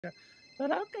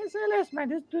But okay, so listen, man,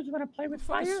 this dude's gonna play with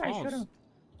fire.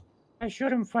 I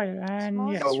shoot him fire,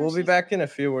 and yeah. Oh, we'll be back in a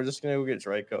few. We're just gonna go get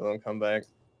Draco and come back.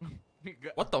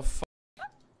 What the f?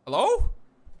 Hello?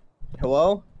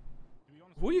 Hello?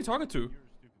 Who are you talking to?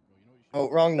 Oh,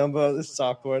 wrong number. This is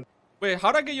awkward. Wait,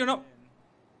 how'd I get your number?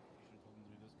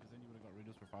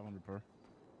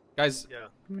 Guys,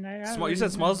 you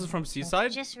said Smalls is from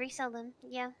Seaside? Just resell them,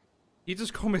 yeah. He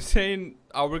just called me saying,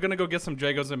 we're gonna go get some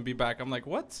Dragos and be back. I'm like,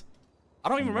 what? I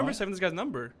don't even remember saving this guy's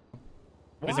number.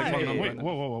 Why? Wait,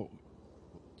 whoa.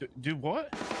 Do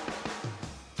what?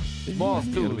 Smalls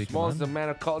too. Smalls is a man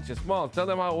of culture. Smalls, tell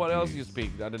them what else you speak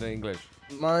other than English.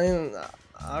 Mine,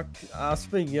 I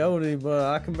speak Yodie, but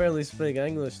I can barely speak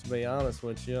English, to be honest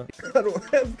with you. I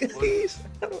don't have keys.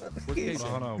 Oh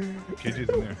no, KJ's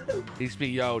in there. He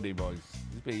speak Yodie, boys.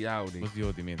 He speak Yodie. What's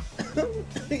Yodie mean?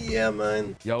 Yeah,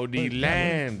 man. Yodie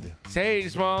Land. Say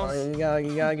it, Smalls. You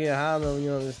gotta get high though,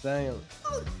 you understand.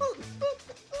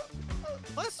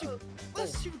 What's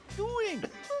you doing?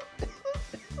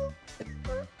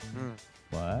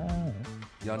 Wow.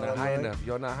 You're not high enough.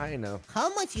 You're not high enough.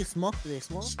 How much you smoke this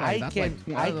one? I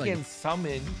can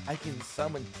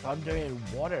summon thunder and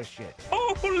water shit.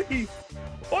 Holy!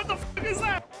 What the fuck is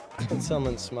that? I can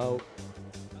summon smoke.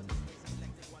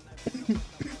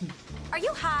 Are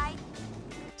you high?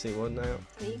 See what now?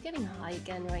 Are you getting high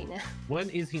again right now?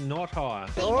 When is he not high?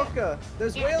 Orca,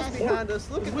 there's wheels behind us.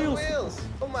 Look at the wheels.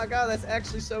 Oh my god, that's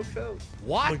actually so cool.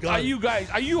 What? Are you guys?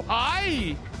 Are you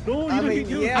high? No, I mean,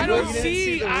 yeah, I don't you didn't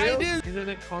see. I the wheels? didn't. He's in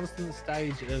a constant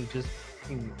stage of just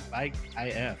like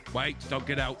AF. Wait, don't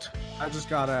get out. I just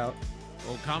got out.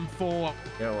 Well, come for.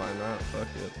 Yeah, why not? Fuck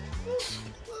it.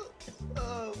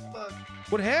 Oh, fuck.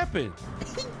 What happened?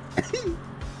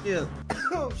 Yeah.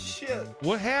 Oh, shit.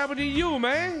 What happened to you,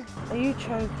 man? Are you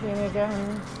choking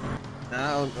again?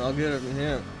 I'll get it from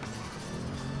him.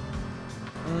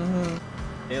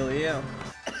 Hell yeah.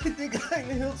 I think I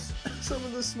inhaled some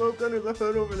of the smoke under the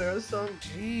hood over there, son.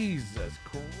 Jesus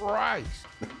Christ.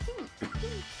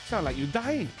 Sound like you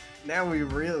died. Now we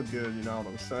real good, you know what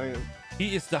I'm saying?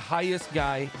 He is the highest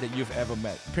guy that you've ever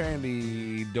met.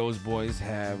 Apparently, those boys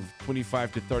have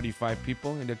 25 to 35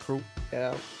 people in their crew.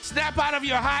 Yeah. Snap out of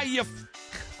your high, you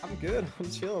I'm good. I'm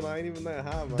chilling. I ain't even that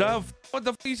high, man. what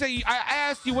the f you say? I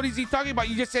asked you what is he talking about.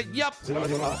 You just said, yep.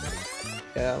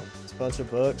 Yeah, it's a bunch of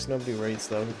books. Nobody reads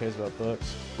though. Who cares about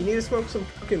books? You need to smoke some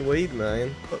fucking weed,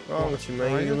 man. What's wrong with you,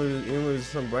 man? You lose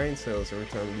some brain cells every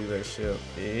time you do that shit.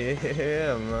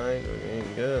 Yeah, man. It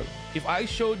ain't good. If I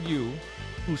showed you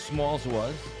who Smalls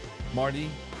was, Marty,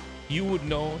 you would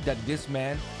know that this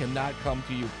man cannot come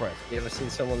to you press. You ever seen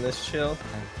someone this chill?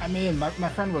 I mean, my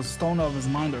friend was stoned out of his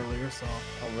mind earlier, so.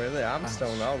 Oh, really? I'm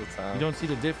stoned all the time. You don't see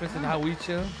the difference in how we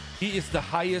chill? He is the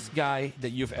highest guy that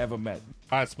you've ever met.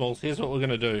 All right, Smalls, here's what we're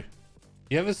gonna do.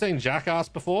 You ever seen Jackass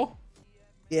before?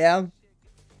 Yeah.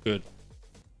 Good.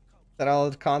 Is that all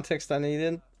the context I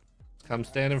needed? Come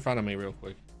stand in front of me real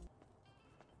quick.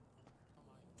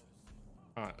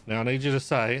 All right, now I need you to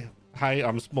say, hey,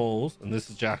 I'm Smalls, and this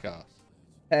is Jackass.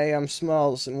 Hey, I'm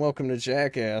Smalls, and welcome to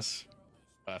Jackass.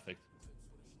 Perfect.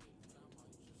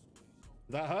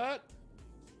 Does that hurt?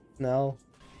 No.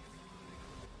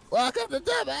 Welcome to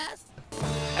Dumbass.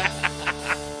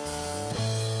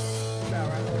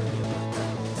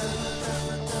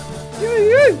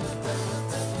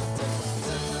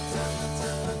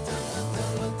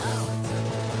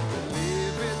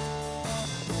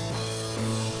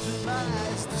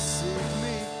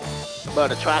 But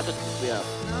the traffic, yeah.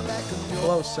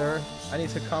 Hello, sir. I need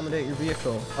to accommodate your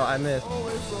vehicle. Oh, I missed.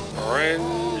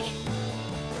 Orange.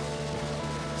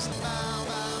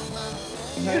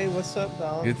 Hey, what's up,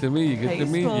 dog? Good to meet you. Good to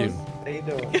meet you. How you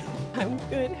doing? I'm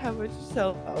good. How about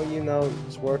yourself? Oh, you know,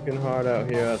 just working hard out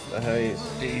here at the Haze.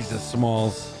 Jesus,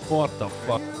 Smalls. What the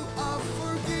fuck?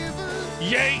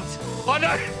 Yeet! Oh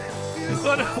no!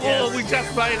 Oh no! Oh, we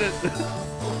just made it!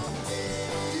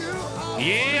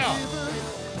 Yeah!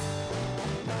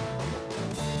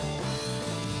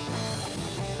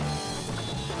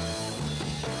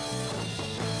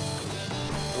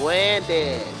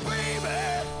 Wendy.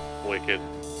 Wicked.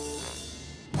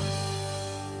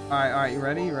 Alright, you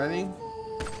ready? You ready? My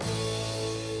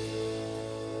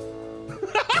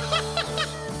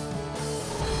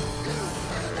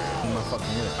fucking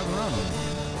head. I'm around him.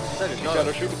 You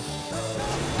gotta shoot.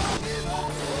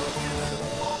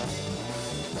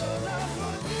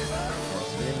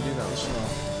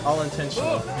 All intentional.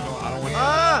 Oh. I don't want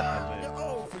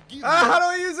How do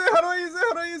I use it? How do I use it?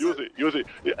 How do I use it? Use it.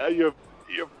 Yeah,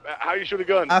 how you shoot a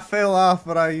gun? I fell off,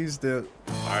 but I used it.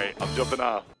 Alright, I'm jumping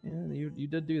off. Yeah, you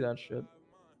did do that shit.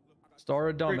 Star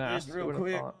a dumbass. Real Who would've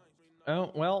quick. thought?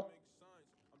 Oh well.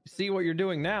 See what you're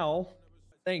doing now.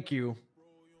 Thank you.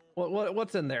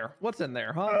 What's in there? What's in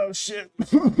there, huh? Oh shit!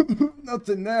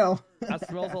 Nothing now. That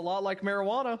smells a lot like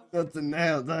marijuana. Nothing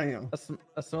now. Damn.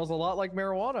 That smells a lot like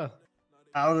marijuana.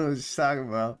 I don't know what you're talking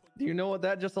about. Do you know what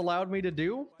that just allowed me to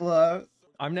do? What?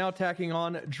 I'm now tacking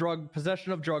on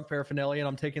possession of drug paraphernalia, and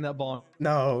I'm taking that bond.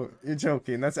 No, you're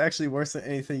joking. That's actually worse than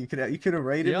anything you could have. You could have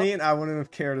raided me, and I wouldn't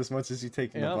have cared as much as you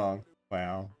taking the bong.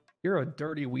 Wow. You're a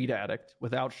dirty weed addict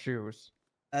without shoes.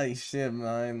 Hey, shit,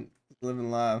 man. Living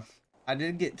life. I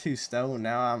did get 2 stoned.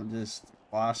 Now I'm just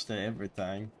washed to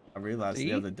everything. I realized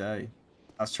the other day.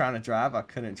 I was trying to drive. I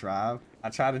couldn't drive. I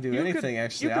tried to do anything,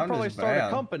 actually. You could I'm probably just start bad.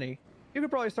 a company. You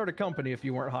could probably start a company if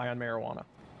you weren't high on marijuana.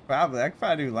 Probably. I could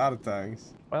probably do a lot of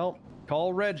things. Well,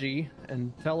 call Reggie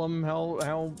and tell him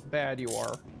how bad you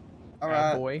are. All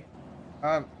bad right. boy.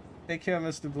 Take care,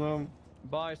 Mr. Bloom.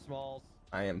 Bye, Smalls.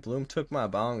 Bloom took my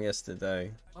bong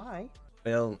yesterday. Why?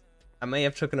 Well, I may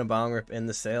have taken a bong rip in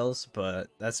the sales, but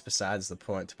that's besides the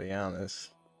point, to be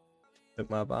honest. Took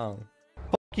my bong.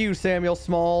 Fuck you, Samuel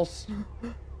Smalls.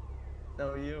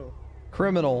 No, you.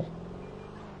 Criminal.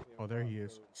 Oh, there he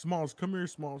is. Smalls, come here,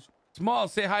 Smalls.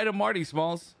 Smalls, say hi to Marty,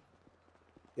 Smalls.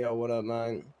 Yo, what up,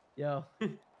 man? Yo.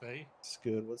 Hey. It's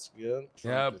good. What's good?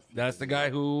 Yep, that's the guy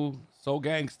who so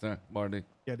gangster, Marty.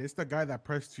 Yeah, this the guy that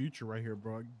pressed future right here,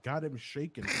 bro. Got him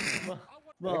shaking.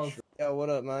 Well, Yo, what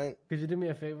up, man? could you do me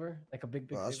a favor? Like a big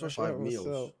favor? That's 5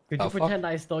 meals. Could you pretend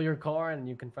I stole your car and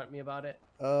you confront me about it?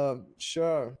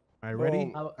 Sure. Alright,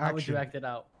 ready? How would you act it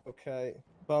out? Okay.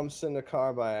 Bumps in the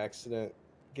car by accident.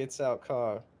 Gets out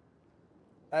car.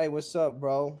 Hey, what's up,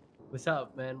 bro? What's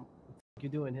up, man? What you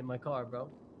doing in my car, bro?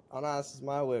 Oh, no, this is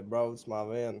my whip, bro. It's my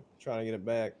van. Trying to get it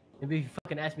back. Maybe you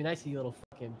fucking ask me nicely, you little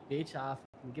fucking bitch. I'll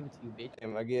fucking give it to you, bitch.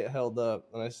 And I get held up,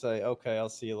 and I say, okay, I'll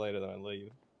see you later, then I leave.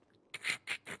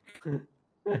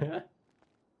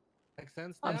 Makes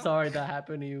sense. I'm now? sorry that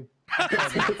happened to you.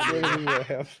 That's literally what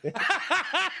happened.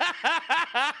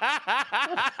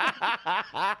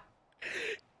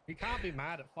 You can't be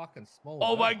mad at fucking Small.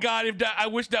 Oh my god, I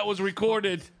wish that was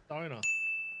recorded. Stoner.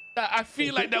 I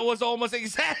feel like that was almost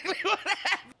exactly what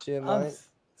happened. Shit, man.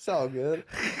 It's all good.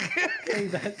 Hey,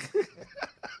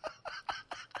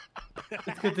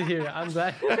 it's good to hear. I'm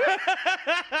glad.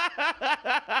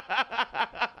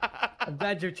 I'm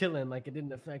glad you're chilling. Like it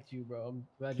didn't affect you, bro. I'm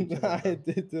glad you're chilling. Nah, Bro. it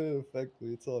didn't affect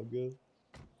me. It's all good.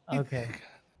 Okay.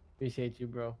 Appreciate you,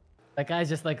 bro. That guy's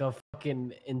just like a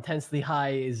fucking intensely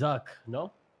high Zuck,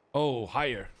 no? Oh,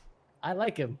 higher. I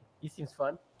like him. He seems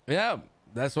fun. Yeah,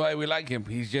 that's why we like him.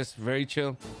 He's just very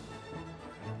chill.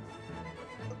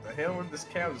 What the hell? Where did this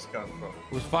cow just come from?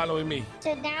 Who's following me?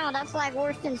 Sit down. That's like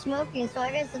worse than smoking. So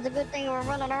I guess it's a good thing we're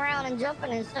running around and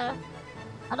jumping and stuff.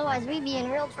 Otherwise, we'd be in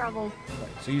real trouble.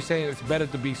 So you're saying it's better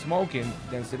to be smoking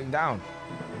than sitting down?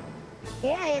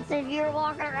 Yeah, it's if you're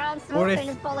walking around smoking,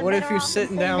 it's probably What if better you're off than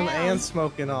sitting down and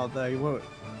smoking all day? What?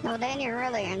 No, then you're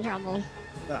really in trouble.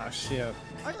 Oh, shit.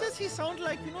 What does he sound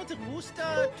like? You know the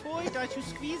rooster toy that you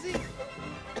squeeze it?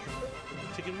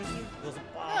 Chicken rooster? Goes,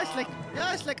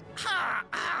 Yeah, it's like ha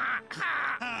ha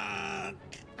ha.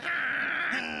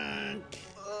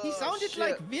 He sounded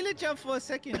like Villager for a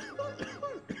second.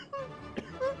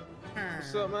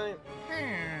 What's up, man?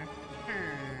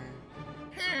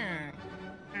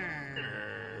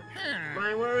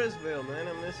 Man, where is Bill, man?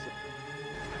 I miss it.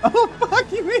 Oh,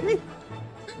 fuck, you made me.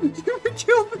 You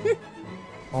killed me.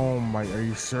 Oh my, are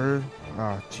you sure?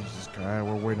 Ah, Jesus Christ,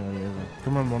 we're waiting on you.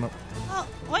 Come on, Mona. Oh,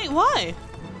 wait, why?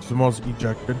 Smalls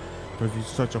ejected because he's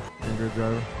such a fucking good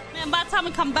driver. Man, by the time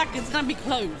we come back, it's gonna be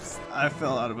closed. I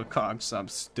fell out of a car because I'm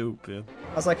stupid.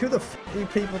 I was like, who the f do you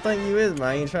people think you is,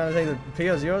 man? You trying to take the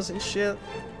pills yours and shit?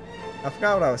 I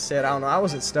forgot what I was saying. I don't know. I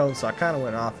wasn't stoned, so I kind of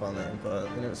went off on it, but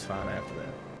then it was fine after that.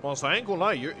 Well, so I ain't gonna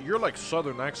lie, your like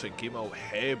southern accent came out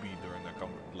heavy during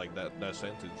that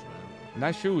sentence, man.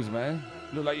 Nice shoes, man.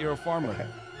 Look like you're a farmer.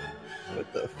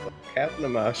 What the fuck happened to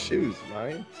my shoes,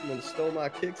 man? Someone stole my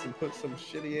kicks and put some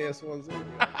shitty ass ones in.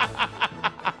 Oh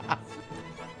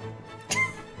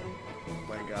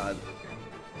my god.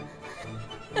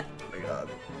 Oh my god.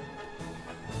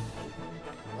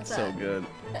 What's so that? good.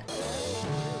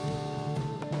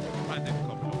 I didn't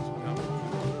come